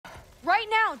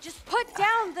now! Just put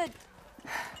down the...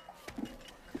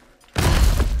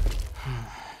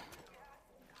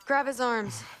 Grab his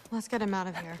arms. Let's get him out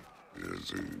of here.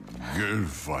 It's a good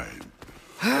fight.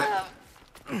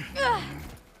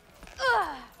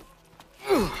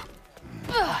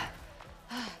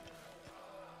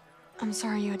 I'm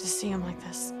sorry you had to see him like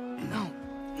this.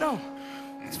 No,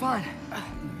 it's fine.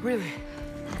 Really.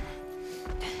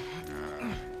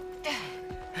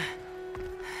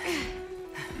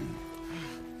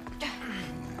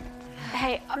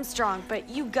 Hey, I'm strong, but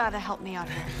you gotta help me out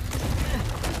here.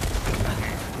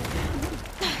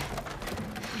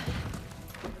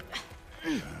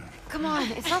 Come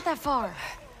on, it's not that far.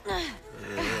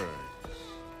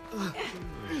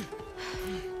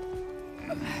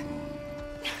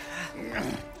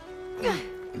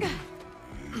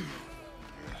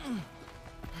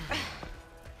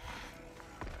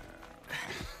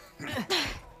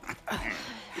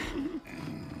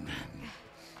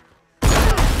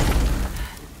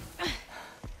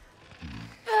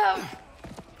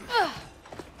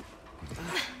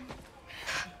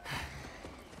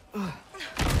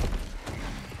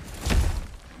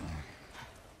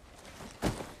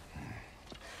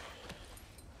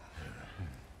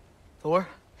 Thor?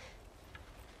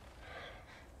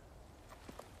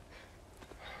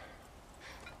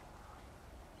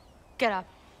 Get up.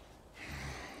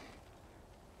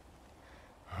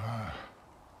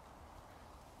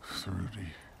 Thrudy.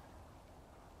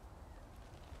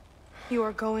 You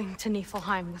are going to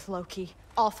Niflheim with Loki.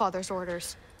 Allfather's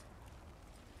orders.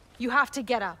 You have to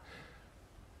get up.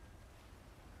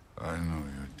 I know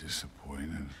you're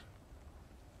disappointed.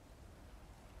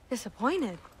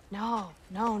 Disappointed? No.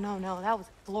 That was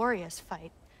a glorious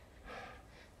fight.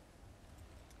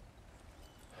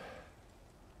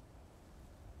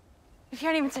 You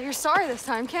can't even say you're sorry this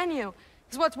time, can you?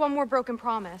 Because what's one more broken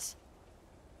promise?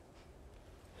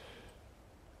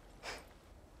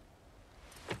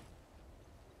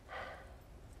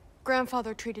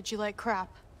 Grandfather treated you like crap.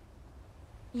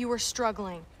 You were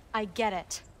struggling. I get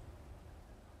it.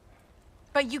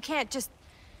 But you can't just...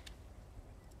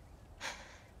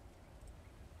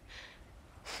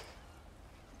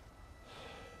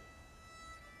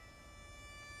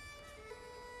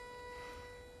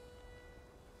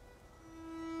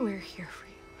 We're here for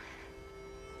you.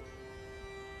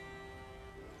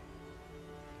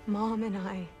 Mom and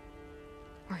I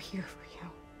are here for you.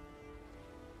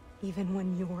 Even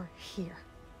when you're here.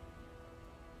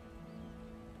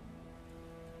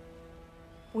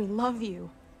 We love you.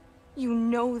 You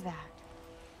know that.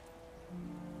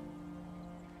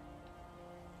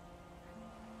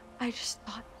 I just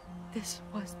thought this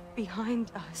was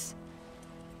behind us.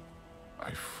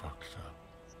 I fucked up.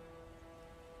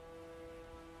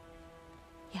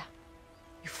 Yeah,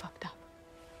 you fucked up.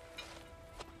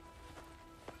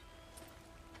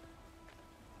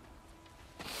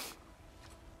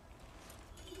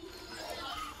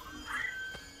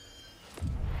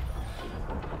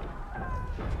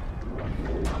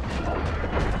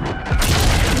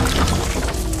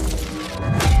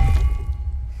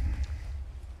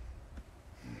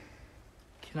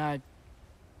 Can I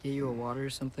get you a water or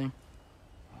something?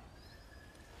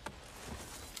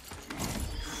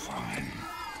 Fine.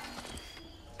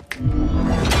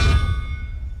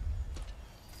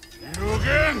 You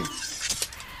again?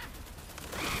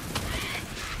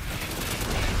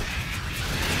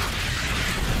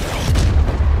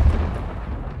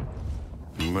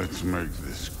 Let's make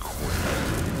this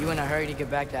quick. You in a hurry to get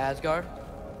back to Asgard?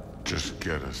 Just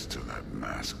get us to that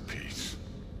mask piece.